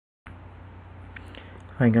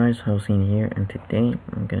Hi guys, Hossein here, and today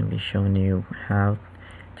I'm going to be showing you how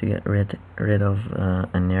to get rid of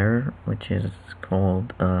an error which is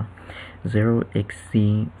called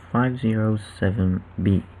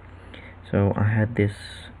 0xc0007b. So I had this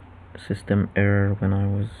system error when I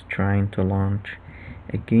was trying to launch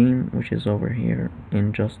a game which is over here,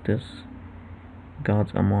 Injustice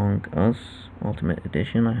Gods Among Us Ultimate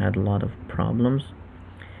Edition. I had a lot of problems,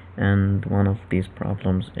 and one of these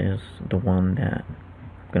problems is the one that I'm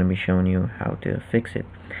going to be showing you how to fix it.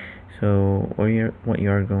 So what you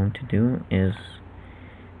are going to do is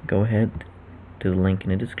go ahead to the link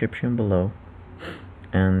in the description below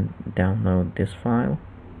and download this file,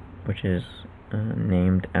 which is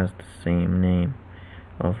named as the same name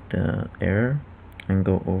of the error, and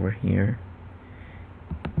go over here,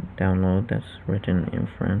 download, that's written in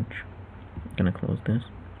French. I'm gonna close this,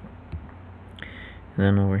 and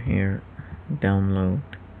then over here, download,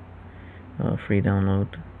 free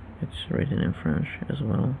download, it's written in French as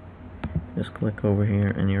well. Just click over here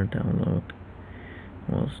and your download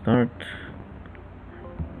will start.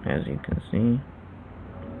 As you can see,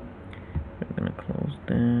 we're gonna close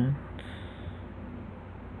that.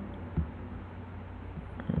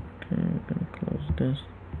 Okay, we're gonna close this.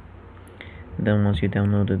 And then once you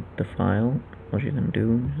downloaded the file, what you're gonna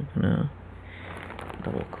do is you're gonna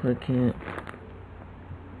double click it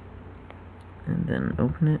and then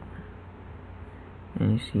open it,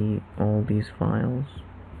 and you see all these files.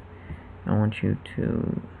 I want you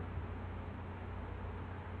to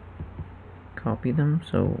copy them.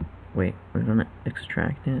 So wait, we're gonna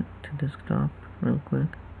extract it to desktop real quick.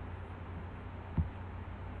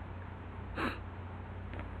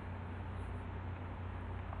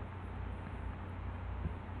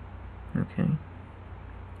 Okay,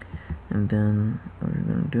 and then what we're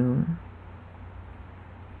gonna do,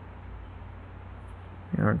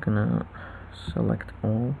 we are gonna select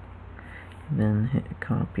all, then hit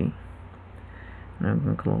copy. Now I'm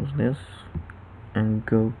gonna close this and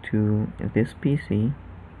go to this PC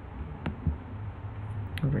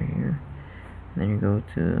over here. Then you go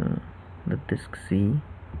to the disk C,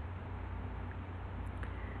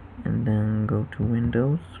 and then go to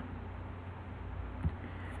Windows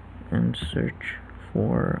and search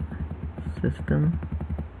for system.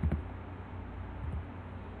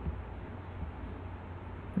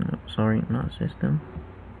 No, sorry, not system.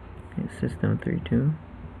 It's system32.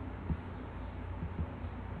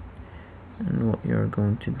 And what you're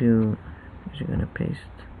going to do is you're going to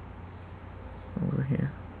paste over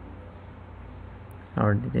here. I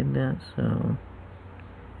already did that, so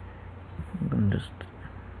I'm going to just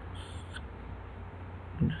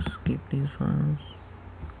skip these files.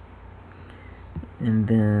 And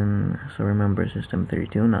then, so remember,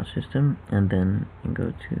 system32, not system. And then you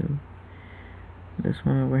go to this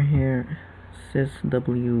one over here,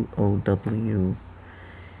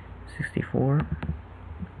 syswow64.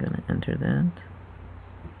 I'm gonna enter that,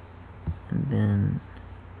 and then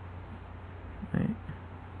then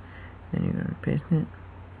you're gonna paste it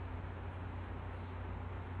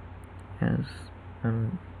as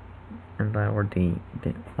and I already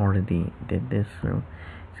did this, so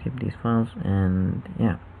skip these files, and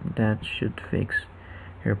yeah, that should fix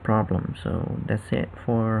your problem. So that's it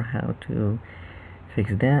for how to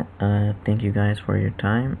fix that. Thank you guys for your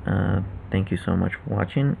time. Thank you so much for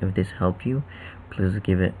watching. If this helped you, please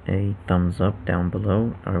give it a thumbs up down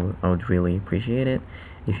below. I would really appreciate it.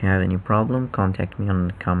 If you have any problem, contact me on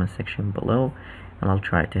the comment section below, and I'll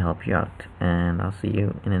try to help you out. And I'll see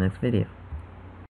you in the next video.